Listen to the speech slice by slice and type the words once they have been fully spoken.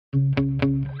Yeah.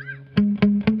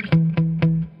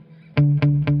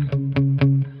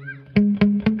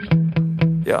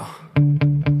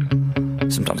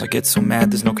 Sometimes I get so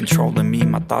mad, there's no controlling me.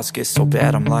 My thoughts get so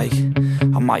bad, I'm like,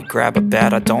 I might grab a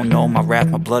bat, I don't know. My wrath,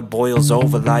 my blood boils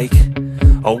over like,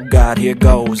 oh God, here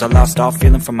goes. I lost all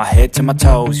feeling from my head to my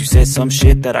toes. You said some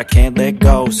shit that I can't let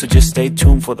go, so just stay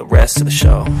tuned for the rest of the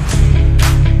show.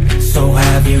 So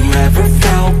have you ever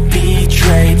felt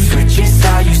betrayed? Switches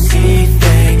how you see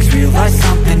things, realize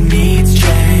something needs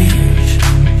change.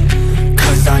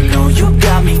 Cause I know you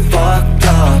got me fucked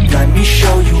up, let me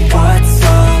show you what's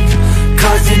up.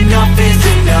 Cause enough is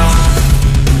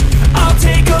enough. I'll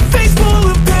take a face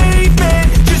full of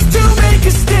pavement just to make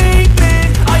a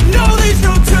statement. I know there's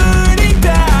no turning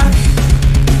back.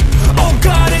 Oh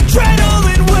God,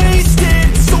 adrenaline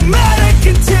wasted, so mad I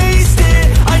can taste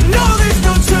it. I know there's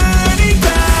no turning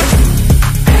back.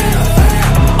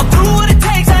 I'll do what it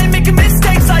takes, I ain't making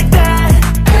mistakes like that.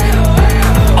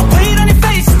 I'll play it on your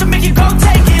face to make you go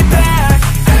take it back.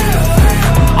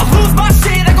 I'll lose my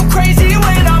shit, I go crazy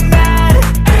when I'm mad.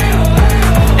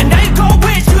 And now you gon'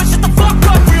 wish you would shut the fuck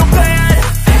up real bad.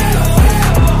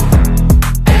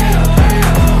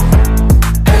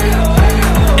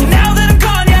 And now that I'm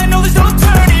gone, yeah, I know there's no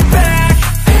turning back.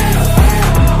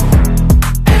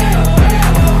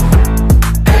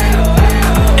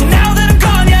 And now that I'm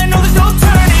gone, yeah, I know there's no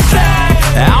turning back.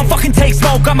 I don't fucking take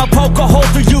smoke, I'ma poke a hole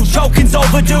through you, choking's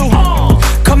overdue.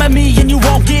 Come at me and you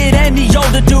won't get any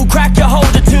older, dude. Crack your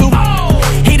holder too.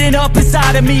 Heating up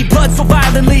inside of me, blood so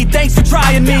violently, thanks for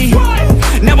trying me.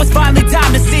 Now it's finally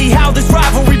time to see how this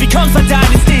rivalry becomes a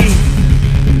dynasty.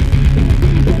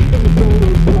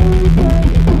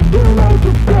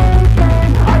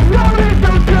 I know there's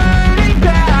no turning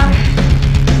back.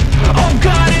 Oh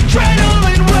God,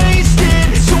 adrenaline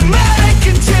wasted, so mad I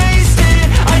can taste it.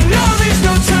 I know there's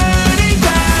no turning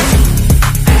back.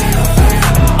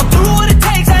 I'll do what it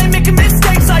takes, I ain't making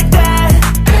mistakes like that.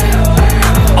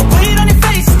 I'll play it on your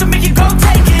face to make you go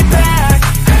take it back.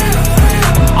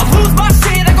 I'll lose my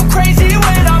shit, I go crazy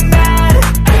when I'm mad.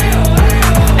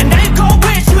 And now you gon'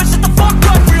 wish you would shut the fuck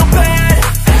up real bad.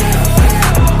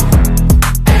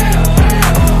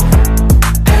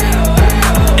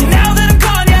 And now that I'm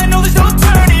gone, yeah, I know there's no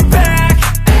turning back.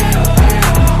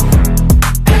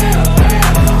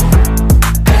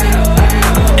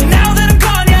 And now that I'm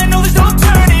gone, yeah, I know there's no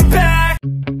turning back.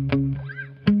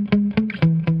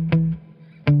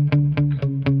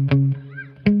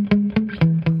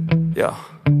 Yeah.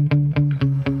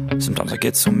 Sometimes I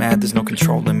get so mad, there's no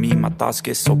controlling me. My thoughts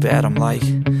get so bad, I'm like,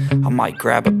 I might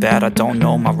grab a bat, I don't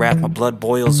know. My wrath, my blood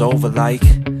boils over like,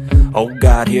 oh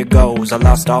God, here goes. I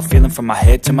lost all feeling from my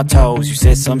head to my toes. You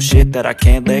said some shit that I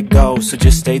can't let go, so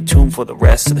just stay tuned for the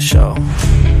rest of the show.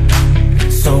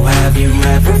 So have you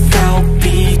ever felt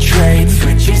betrayed?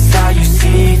 Switches how you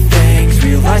see things,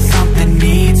 realize something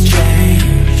needs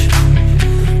change.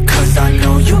 Cause I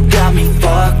know you got me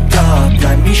fucked up,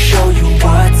 let me show you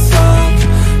what's up.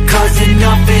 Cause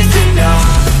enough is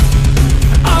enough.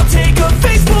 I'll take a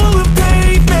face full of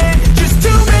pavement just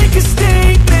to make a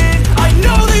statement. I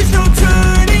know there's no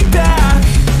turning back.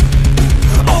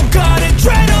 Oh God,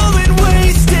 adrenaline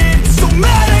wasted, so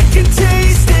mad I can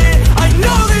taste it. I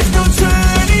know there's no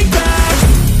turning back.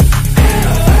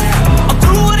 I'll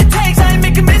do what it takes, I ain't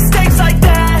making mistakes like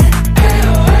that.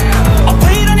 I'll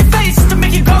play it on your face to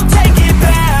make you go take it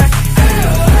back.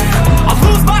 I'll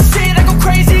lose my shit, I go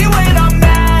crazy when I'm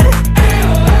mad.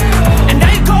 And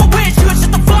now you gon' wish you would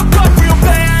shut the fuck up real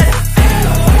bad.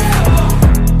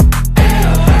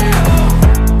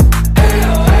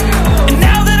 And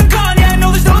now that I'm gone, yeah, I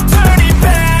know there's no turning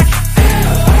back.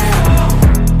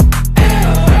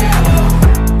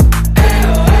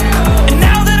 And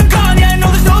now that I'm gone, yeah, I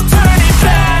know there's no turning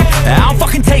back. I don't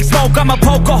fucking take smoke, I'ma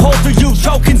poke a hole through you,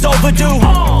 choking's overdue.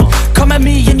 Come at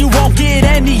me and you won't get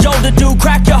any older, dude.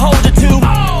 Crack your holder too.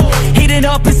 Heating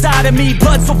up inside of me,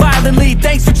 blood so violently,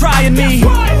 thanks for trying me.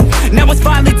 Now it's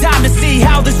finally time to see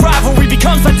how this rivalry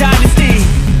becomes a dynasty.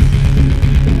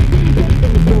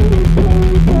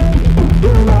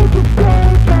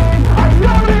 I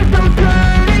know there's no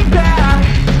turning back.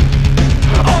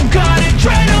 Oh God,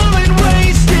 adrenaline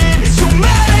wasted, so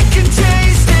mad I can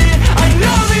taste it. I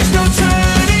know there's no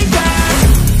turning back.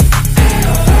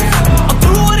 I'll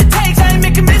do what it takes, I ain't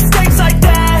making mistakes like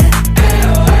that.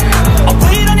 I'll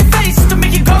play it on your face to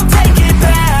make you go take it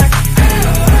back.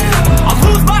 I'll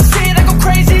lose my shit, I go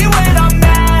crazy when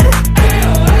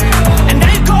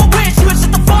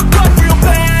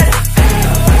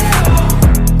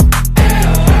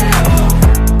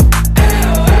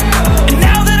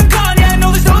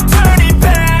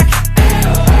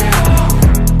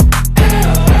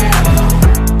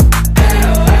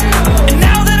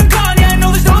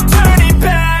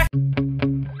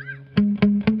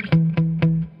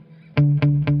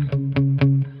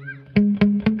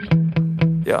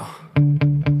Yeah.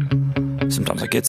 Sometimes I get